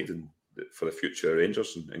excited for the future of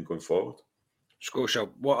Rangers and going forward. Scotia,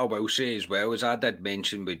 what I will say as well is I did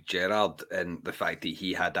mention with Gerrard and the fact that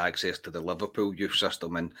he had access to the Liverpool youth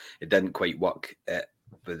system, and it didn't quite work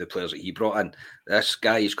with the players that he brought in. This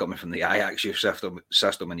guy is coming from the Ajax youth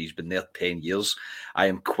system and he's been there 10 years. I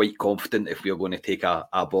am quite confident if we're going to take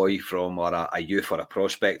a boy from, or a youth or a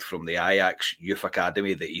prospect from the Ajax youth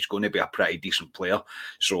academy, that he's going to be a pretty decent player.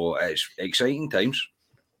 So it's exciting times.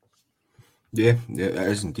 Yeah, it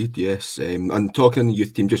is indeed, yes. And talking on the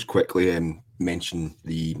youth team, just quickly mention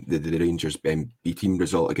the Rangers B team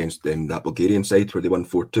result against that Bulgarian side where they won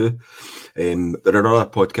 4-2. There are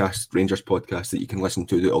other Rangers podcasts that you can listen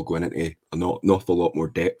to that will go into an awful lot more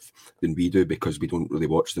depth than we do, because we don't really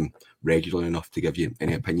watch them regularly enough to give you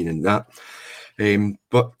any opinion in that.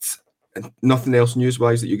 But nothing else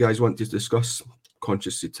news-wise that you guys want to discuss?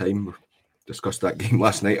 Conscious of time, we discussed that game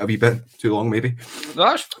last night a wee bit too long, maybe.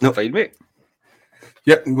 That's fine, mate.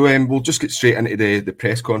 Yep, we'll just get straight into the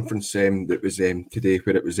press conference that was today,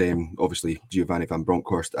 where it was obviously Giovanni van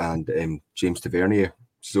Bronckhorst and James Tavernier.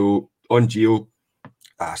 So on Gio,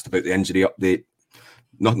 asked about the injury update.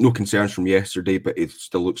 No concerns from yesterday, but it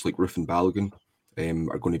still looks like Ruth and Balogun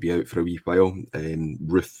are going to be out for a wee while.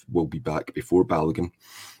 Ruth will be back before Balogun.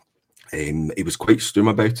 He was quite stum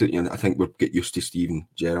about it. I think we'll get used to Steven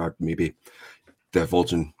Gerrard maybe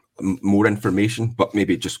divulging more information, but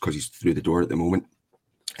maybe just because he's through the door at the moment.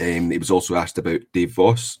 He was also asked about Dave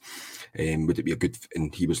Voss. Would it be a good?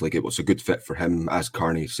 And he was like, it was a good fit for him, as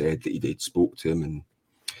Carney said that he did spoke to him, and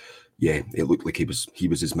yeah, it looked like he was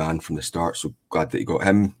his man from the start. So glad that he got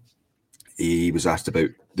him. He was asked about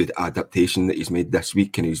the adaptation that he's made this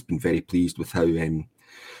week, and he's been very pleased with how the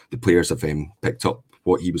players have picked up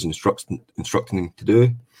what he was instructing them to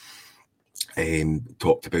do.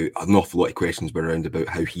 Talked about an awful lot of questions were around about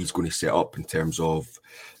how he's going to set up in terms of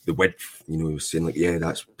the width. He was saying like, yeah,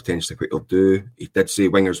 that's potentially what he'll do. He did say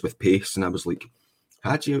wingers with pace, and I was like,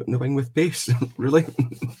 had you out in the wing with pace? Really?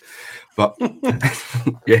 But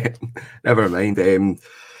yeah, never mind.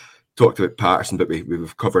 Talked about Patterson, but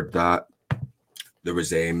we've covered that. There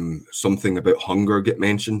was something about hunger get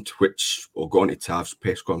mentioned, which we'll go on to Tav's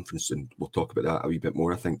press conference and we'll talk about that a wee bit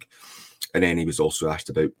more, I think. And then he was also asked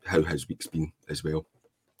about how his week's been as well.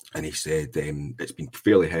 And he said it's been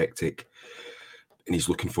fairly hectic and he's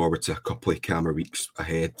looking forward to a couple of camera weeks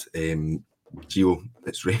ahead. Gio,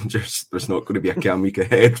 it's Rangers. There's not going to be a cam week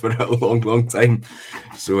ahead for a long, long time.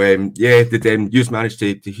 So, did you manage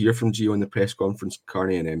to hear from Gio in the press conference,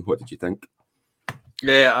 Carney, and what did you think?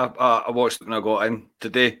 Yeah, I watched it when I got in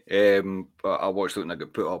today. I watched it when I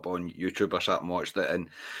got put up on YouTube. I sat and watched it, and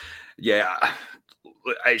yeah,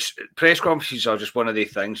 press conferences are just one of the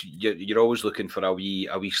things. You're always looking for a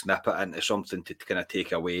wee snippet into something to kind of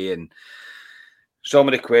take away, and some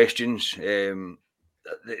of the questions,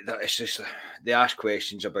 it's just they ask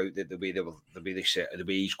questions about the way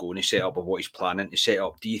he's going to set up or what he's planning to set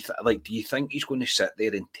up. Do you think he's going to sit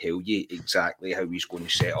there and tell you exactly how he's going to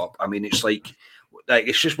set up? I mean, it's like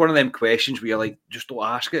it's just one of them questions where you're like, just don't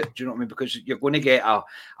ask it. Do you know what I mean? Because you're going to get a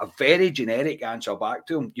very generic answer back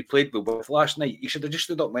to him. You played with Wolf last night. You should have just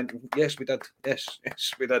stood up and went, yes, we did. Yes,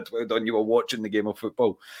 we did. Well done. You were watching the game of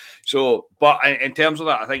football. So, but in terms of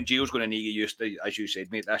that, I think Gio's going to need to get used to, as you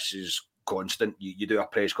said, mate, this is constant. You do a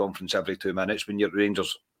press conference every 2 minutes when you're at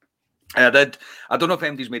Rangers. And I don't know if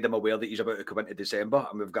anybody's made him aware that he's about to come into December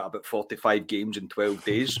and we've got about 45 games in 12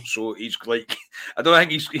 days. So he's like, I don't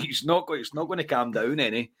think he's not going to calm down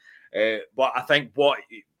any. But I think what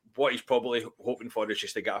he's probably hoping for is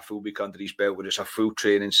just to get a full week under his belt, where it's a full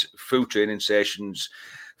training sessions,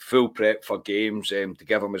 full prep for games, to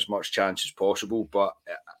give him as much chance as possible. But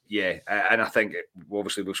yeah, and I think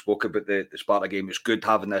obviously we've spoken about the Sparta game. It's good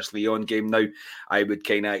having this Lyon game now. I would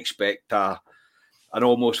kind of expect an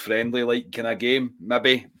almost friendly like kind of game,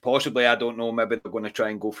 possibly, I don't know, maybe they're going to try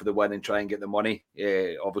and go for the win and try and get the money,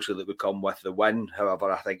 obviously that would come with the win. However,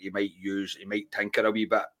 I think he might tinker a wee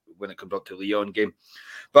bit when it comes up to the Lyon game,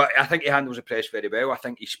 but I think he handles the press very well. I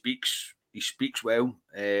think he speaks well.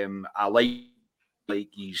 I like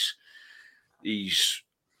his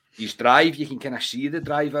drive. You can kind of see the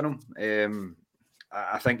drive in him.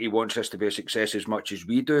 I think he wants us to be a success as much as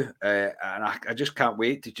we do. And I just can't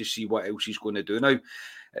wait to just see what else he's going to do now.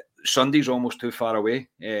 Sunday's almost too far away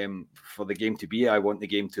for the game to be. I want the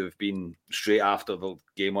game to have been straight after the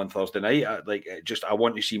game on Thursday night. I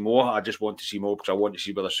want to see more. I just want to see more because I want to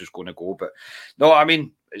see where this is going to go. But no, I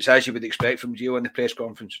mean, it's as you would expect from Gio in the press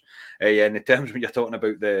conference. In the terms when you're talking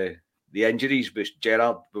about the injuries, but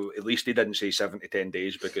Gerrard, at least he didn't say 7 to 10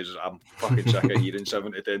 days because I'm fucking sick of hearing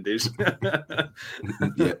 7 to 10 days.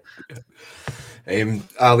 Yeah.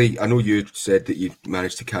 Ali, I know you said that you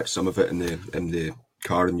managed to catch some of it in the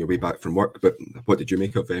car on your way back from work, but what did you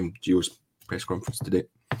make of Gio's press conference today?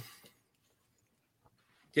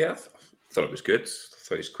 Yeah, I thought it was good. I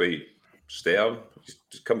thought he's quite stern. He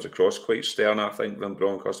just comes across quite stern, I think, than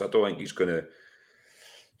Broncos. I don't think he's going to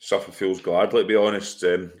suffer fools gladly, to be honest.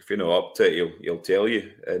 If you're not up to it, he'll tell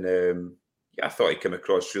you. And I thought he came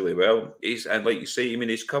across really well. And like you say, I mean,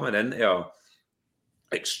 he's coming into a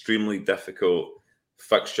extremely difficult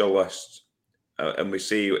fixture list, and we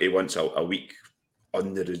say he wants a week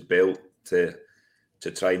under his belt to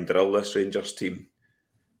try and drill this Rangers team.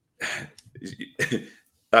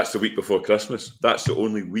 That's the week before Christmas. That's the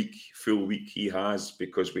only full week he has,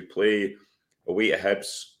 because we play away to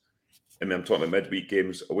Hibs. I mean, I'm talking about midweek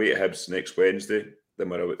games. Away to Hibs next Wednesday. Then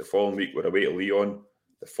we're away the following week. We're away to Lyon.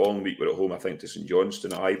 The following week we're at home, I think, to St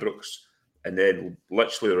Johnstone at Ibrox. And then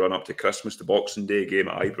literally run up to Christmas, the Boxing Day game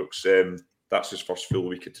at Ibrox. That's his first full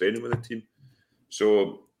week of training with the team.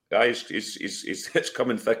 So it's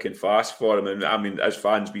coming thick and fast for him. And I mean, as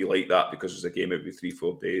fans, we like that because it's a game every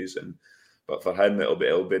 3-4 days. But for him, it'll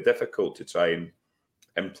be difficult to try and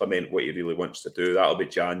implement what he really wants to do. That'll be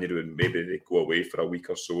January, and maybe they go away for a week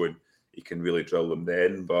or so and he can really drill them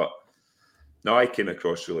then. But no, I came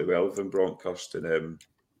across really well with Bronckhurst, and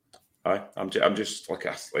I'm just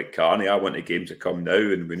like Carney. I want the game to come now,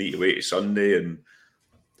 and we need to wait to Sunday and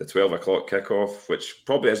the 12 o'clock kickoff, which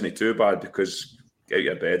probably isn't too bad because get out of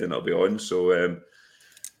your bed and it'll be on. So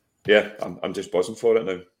I'm just buzzing for it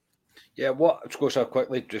now. Yeah, what to go so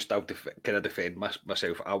quickly? Just I'll kind of defend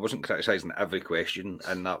myself. I wasn't criticising every question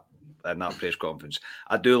in that press conference.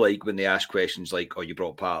 I do like when they ask questions like, "Oh, you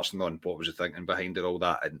brought Patterson on. What was the thinking behind it?" All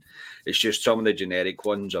that, and it's just some of the generic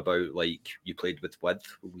ones about like you played with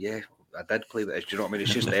width. Well, yeah, I did play with it. Do you know what I mean?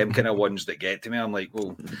 It's just them kind of ones that get to me. I'm like,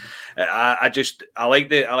 well, I like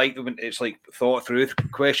the when it's like thought through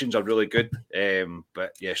questions are really good.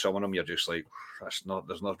 But yeah, some of them you're just like, there's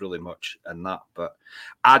not really much in that. But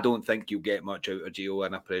I don't think you'll get much out of Gio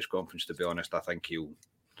in a press conference, to be honest. I think he'll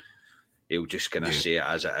just kind of say it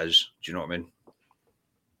as it is. Do you know what I mean?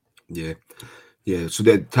 Yeah. So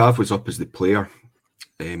the Tav was up as the player.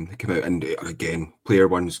 They came out, and again, player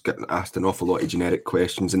one's getting asked an awful lot of generic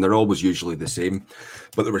questions, and they're always usually the same.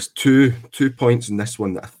 But there was two points in this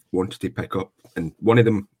one that I wanted to pick up, and one of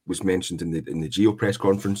them was mentioned in the Gio press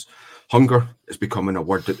conference. Hunger is becoming a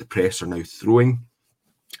word that the press are now throwing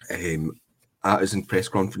at us in press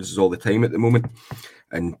conferences all the time at the moment.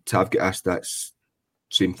 And Tav got asked that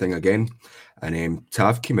same thing again, and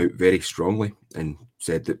Tav came out very strongly and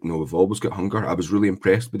said that no, we've always got hunger. I was really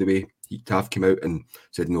impressed with the way Tav came out and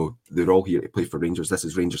said, no, they're all here to play for Rangers. This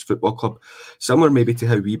is Rangers Football Club. Similar maybe to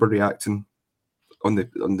how we were reacting on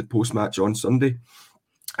the post-match on Sunday.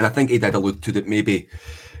 And I think he did allude to that maybe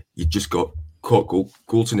you just got caught.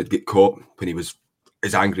 Goldson had get caught when he was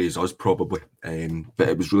as angry as us probably. But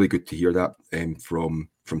it was really good to hear that from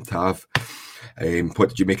Tav. What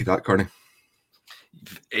did you make of that, Carney?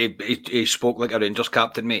 He spoke like a Rangers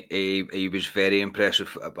captain, mate. He was very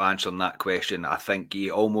impressive answering that question. I think he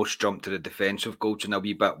almost jumped to the defence of Goldson a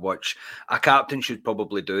wee bit, which a captain should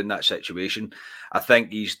probably do in that situation. I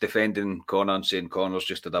think he's defending Connor and saying Connor's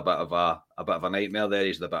just had a bit of a nightmare there.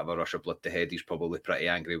 He's had a bit of a rush of blood to head. He's probably pretty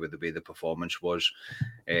angry with the way the performance was.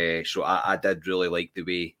 So I did really like the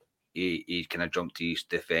way he kind of jumped to his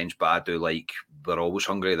defence, but I do like we're always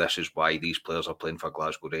hungry. This is why these players are playing for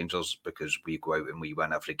Glasgow Rangers, because we go out and we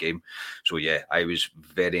win every game. So yeah, I was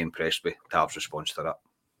very impressed with Tav's response to that.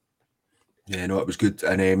 Yeah, no, it was good.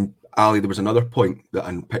 And Ali, there was another point that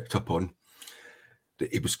I picked up on,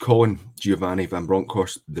 that he was calling Giovanni Van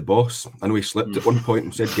Bronckhorst the boss. I know he slipped at one point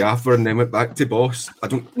and said gaffer and then went back to boss.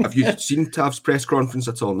 Have you seen Tav's press conference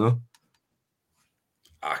at all? No?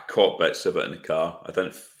 I caught bits of it in the car. I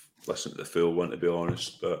didn't listen to the full one, to be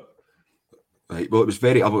honest, but right. Well, it was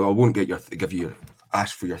very. I won't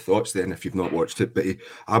ask for your thoughts then if you've not watched it. But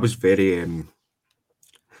I was very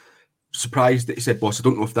surprised that he said boss. I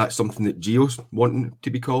don't know if that's something that Gio's wanting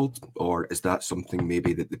to be called, or is that something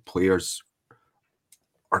maybe that the players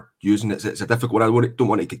are using. It's a difficult one. I don't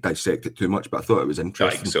want to dissect it too much, but I thought it was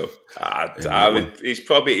interesting. I think so. I would. He's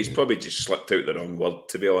probably just slipped out the wrong word,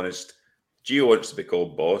 to be honest. Gio wants to be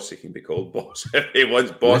called boss. He can be called boss. He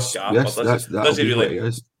wants boss. Yes,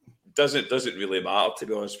 Gaffer. Doesn't really matter, to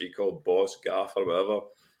be honest, if you call boss, Gaffer, whatever.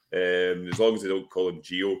 As long as they don't call him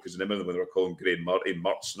Gio, because remember when they were calling Graham Murray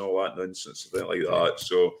Murts and all that nonsense, something like that.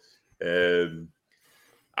 So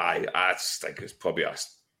I just think it's probably a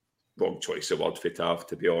wrong choice of word for Tav,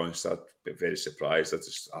 to be honest. I'd be very surprised. I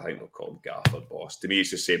think they'll call him Gaffer, boss. To me, it's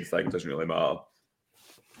the same thing. It doesn't really matter.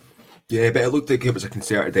 Yeah, but it looked like it was a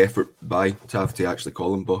concerted effort by Tav to actually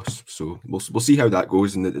call him boss. So we'll see how that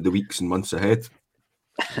goes in the weeks and months ahead.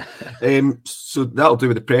 So that'll do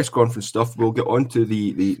with the press conference stuff. We'll get on to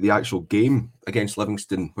the actual game against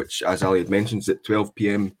Livingston, which, as Ali had mentioned, is at 12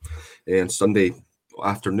 p.m. On Sunday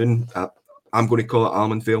afternoon. I'm going to call it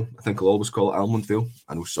Almondvale. I think I'll always call it Almondvale.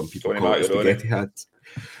 I know some people call it Spaghetti Had.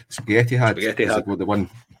 Spaghetti Had. Like the one.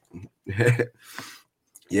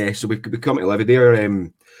 Yeah, so we've come to Livy.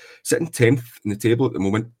 They're sitting 10th in the table at the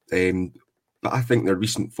moment, but I think their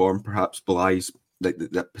recent form perhaps belies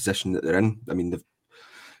that position that they're in. I mean, they've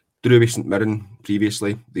drew with St Mirren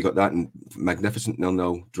previously. They got that magnificent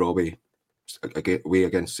 0-0 draw away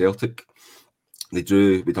against Celtic. They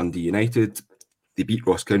drew with Dundee United. They beat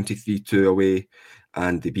Ross County 3-2 away,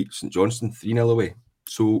 and they beat St Johnstone 3-0 away.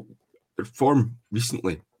 So their form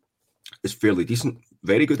recently is fairly decent,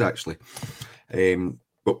 very good actually.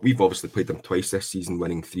 But we've obviously played them twice this season,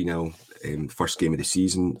 winning 3-0 the first game of the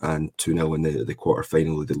season and 2-0 in the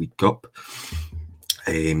quarter-final of the League Cup.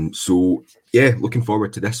 So, yeah, looking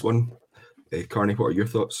forward to this one. Carney, what are your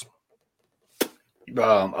thoughts?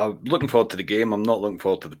 I'm looking forward to the game. I'm not looking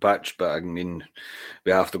forward to the pitch, but I mean,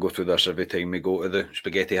 we have to go through this every time we go to the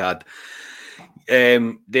Spaghetti Had.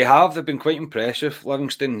 They've been quite impressive.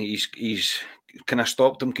 Livingston, he's kind of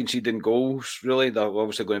stopped them conceding goals. Really, they're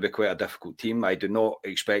obviously going to be quite a difficult team. I do not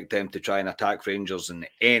expect them to try and attack Rangers in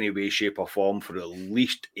any way, shape, or form for at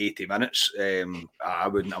least 80 minutes. I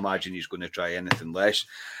wouldn't imagine he's going to try anything less.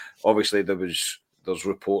 Obviously, there's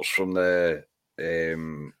reports from the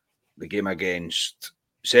game against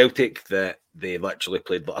Celtic that they literally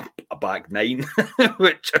played like a back nine,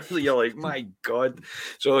 which you're like, my God.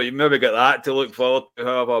 So you maybe got that to look forward to,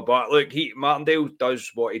 however. But look, Martindale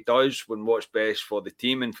does what he does when what's best for the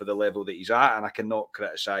team and for the level that he's at, and I cannot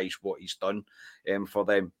criticise what he's done for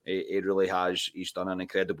them. He really has. He's done an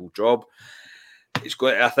incredible job.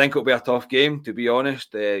 I think it'll be a tough game, to be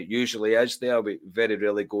honest. Usually is there. We very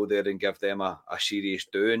rarely go there and give them a serious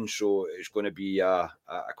doing. So it's going to be a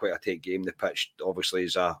quite a tight game. The pitch obviously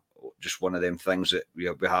is just one of them things that we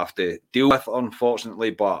have to deal with,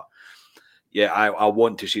 unfortunately. But yeah, I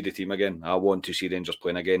want to see the team again. I want to see Rangers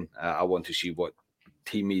playing again. I want to see what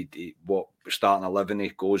team what starting 11 he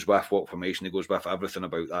goes with, what formation he goes with, everything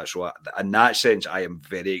about that. So in that sense, I am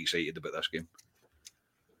very excited about this game.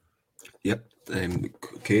 Yep.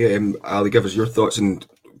 Okay, Ali, give us your thoughts and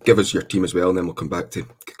give us your team as well, and then we'll come back to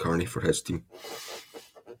Carney for his team.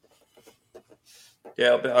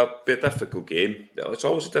 Yeah, it'll be a difficult game. It's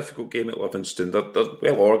always a difficult game at Livingston. They're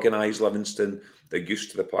well organised, Livingston. They're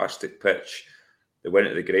used to the plastic pitch. They went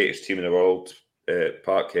to the greatest team in the world,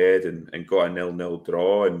 Parkhead, and got a 0-0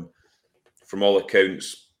 draw. And from all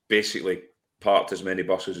accounts, basically parked as many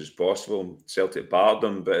buses as possible. Celtic barred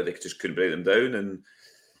them, but they just couldn't break them down. And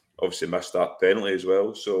obviously missed that penalty as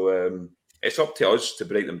well. So it's up to us to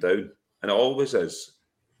break them down. And it always is.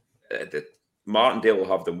 Martindale will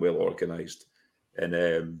have them well organised.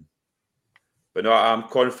 And but no, I'm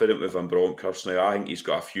confident with Van Bronckhorst now. I think he's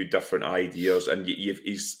got a few different ideas, and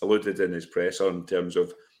he's alluded in his presser in terms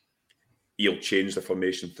of he'll change the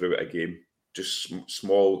formation throughout a game, just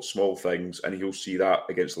small things, and he'll see that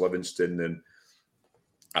against Livingston. And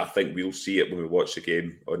I think we'll see it when we watch the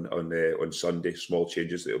game on Sunday. Small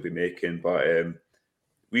changes that he'll be making, but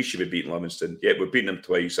we should be beating Livingston. Yeah, we've beaten them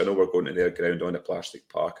twice. I know we're going to their ground on a plastic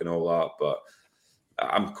park and all that, but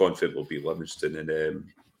I'm confident we'll beat Livingston. And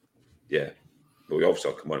yeah, well, we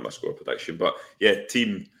obviously will come on to my score prediction, but yeah,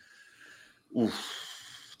 team,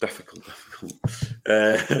 difficult.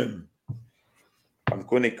 I'm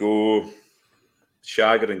going to go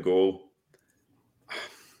Shagger in goal.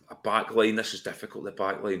 A back line, this is difficult, the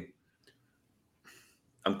back line.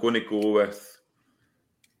 I'm going to go with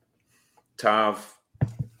Tav,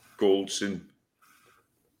 Goldson.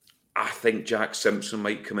 I think Jack Simpson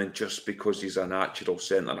might come in just because he's a natural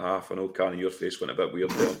centre-half. I know, Carney, your face went a bit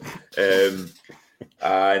weird there.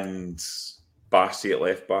 And Bassey at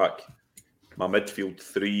left-back. My midfield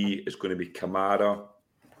three is going to be Kamara.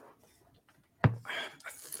 I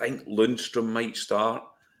think Lundstrom might start.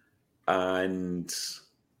 And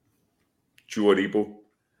Joe Aribo.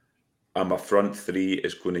 And my front three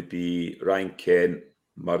is going to be Ryan Kent,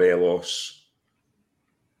 Morelos,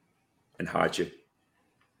 and Hadji.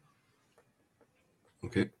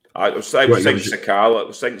 Okay. I was thinking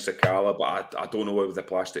Sakala, but I don't know whether the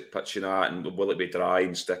plastic pitching at, and will it be dry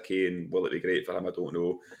and sticky, and will it be great for him? I don't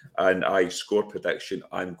know. And score prediction,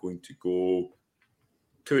 I'm going to go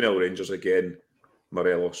 2-0 Rangers again.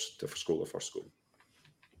 Morelos to score the first goal.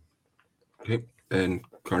 Okay, and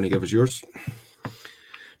Carney, give us yours.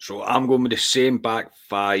 So I'm going with the same back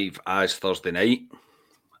five as Thursday night.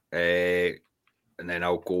 And then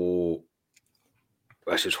I'll go,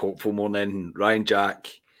 this is hopeful morning, Ryan Jack,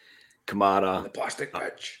 Kamara, the plastic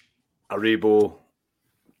pitch, Aribo,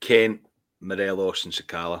 Kent, Morelos and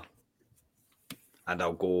Sakala. And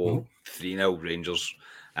I'll go 3-0 Rangers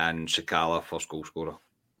and Sakala first goal scorer.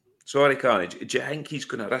 Sorry, Carney, do you think he's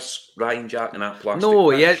going to risk Ryan Jack in that plastic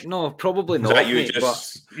pitch? No, probably not. Is that you mate,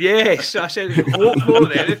 just... but yes, I said hope more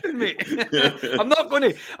than anything, mate. I'm not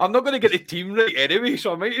going to get the team right anyway,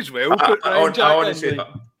 so I might as well put Ryan Jack in. I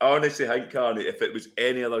honestly think, Carney, if it was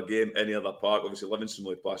any other game, any other park, obviously Livingston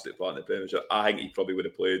played plastic park in the Premiership, I think he probably would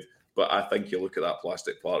have played. But I think you look at that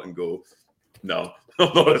plastic park and go, no,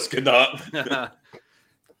 I'm not risking that.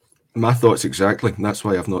 My thoughts exactly. That's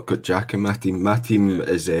why I've not got Jack in my team. My team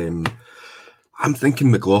is, I'm thinking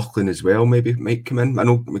McLaughlin as well, maybe might come in. I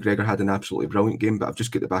know McGregor had an absolutely brilliant game, but I've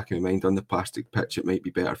just got the back of my mind on the plastic pitch. It might be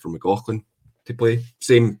better for McLaughlin to play.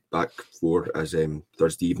 Same back four as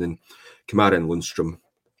Thursday evening. Kamara and Lundstrom.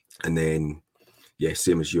 And then, yeah,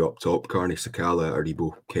 same as you up top. Carney, Sakala,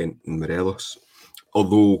 Aribo, Kent and Morelos.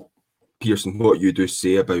 Although, Pearson, what you do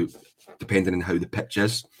say about depending on how the pitch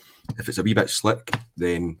is. If it's a wee bit slick,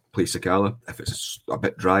 then play Sakala. If it's a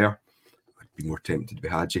bit drier, I'd be more tempted by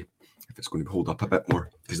Hadji if it's going to hold up a bit more,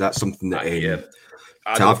 because that's something that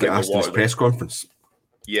Tav got asked in his press conference.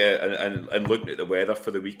 Yeah, and looking at the weather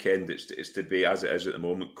for the weekend, it's to be, as it is at the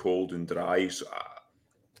moment, cold and dry. So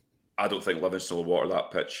I don't think Livingston will water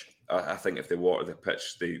that pitch. I think if they water the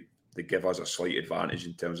pitch, they give us a slight advantage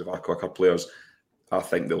in terms of our quicker players. I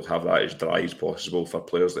think they'll have that as dry as possible for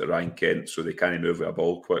players like Ryan Kent, so they can't move with a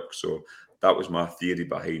ball quick. So that was my theory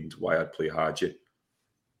behind why I'd play Hadji.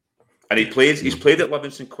 And he's played at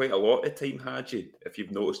Livingston quite a lot of time, Hadji. If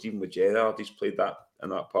you've noticed, even with Gerrard, he's played that in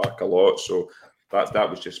that park a lot. So that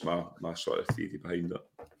was just my sort of theory behind it.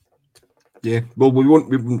 Yeah, well,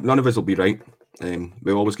 none of us will be right.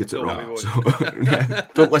 We always get it wrong. So,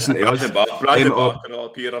 don't listen to us. Brandon Barker will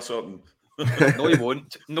appear or something. No, he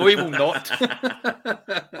won't. No, he will not.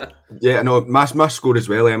 Yeah, no, my score as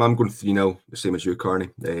well. I'm going 3-0, the same as you, Carney.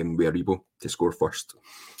 With Aribo to score first.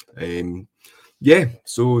 Yeah,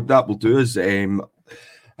 so that will do us. And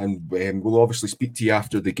we'll obviously speak to you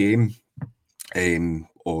after the game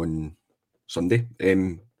on Sunday.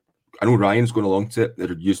 I know Ryan's going along to it.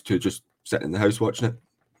 They're used to just sitting in the house watching it.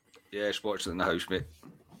 Yeah, it's watching it in the house, mate.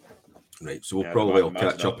 Right, so we'll probably all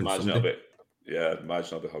catch up on Sunday.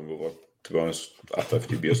 Imagine I'll be hungover, to be honest, after a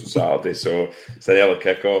few beers on Saturday. So it's an early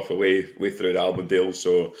kick-off away through Albandale.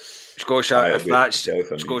 So Scotia,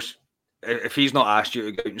 if he's not asked you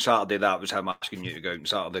to go out on Saturday, that was him asking you to go out on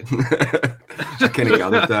Saturday. I kind of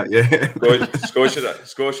gathered that, yeah.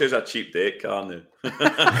 Scotia's a cheap date, can't he?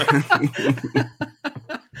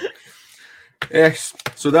 Yes,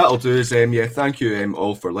 so that'll do us. Thank you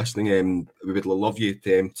all for listening. We would love you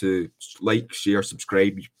to like, share,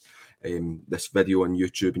 subscribe this video on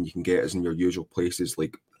YouTube, and you can get us in your usual places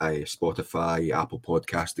like Spotify, Apple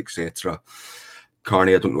Podcast, etc.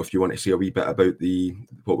 Carney, I don't know if you want to say a wee bit about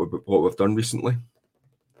what we've done recently.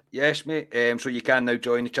 Yes, mate. So you can now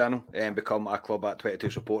join the channel and become a Club at 22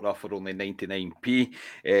 supporter for only 99p.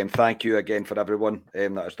 Thank you again for everyone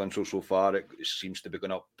that has done so far. It seems to be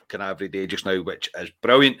going up kind of every day just now, which is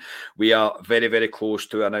brilliant. We are very, very close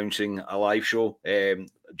to announcing a live show.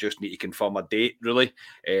 Just need to confirm a date, really.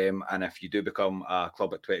 And if you do become a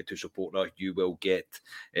Club at 22 supporter, you will get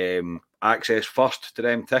access first to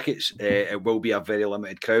them tickets. It will be a very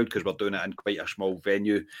limited crowd because we're doing it in quite a small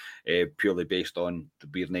venue, purely based on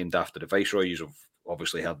we're named after the Viceroy. You've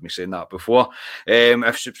obviously heard me saying that before.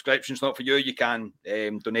 If subscription's not for you, you can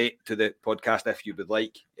donate to the podcast if you would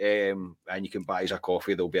like, and you can buy us a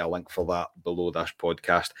coffee. There'll be a link for that below this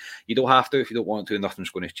podcast. You don't have to if you don't want to.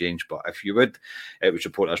 Nothing's going to change, but if you would, it would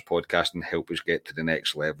support this podcast and help us get to the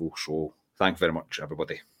next level. So thank you very much,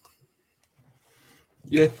 everybody.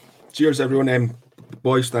 Yeah. Cheers, everyone.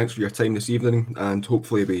 Boys, thanks for your time this evening, and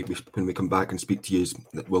hopefully when we come back and speak to you,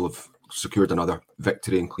 we'll have secured another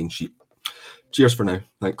victory and clean sheet. Cheers for now.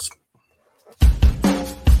 Thanks.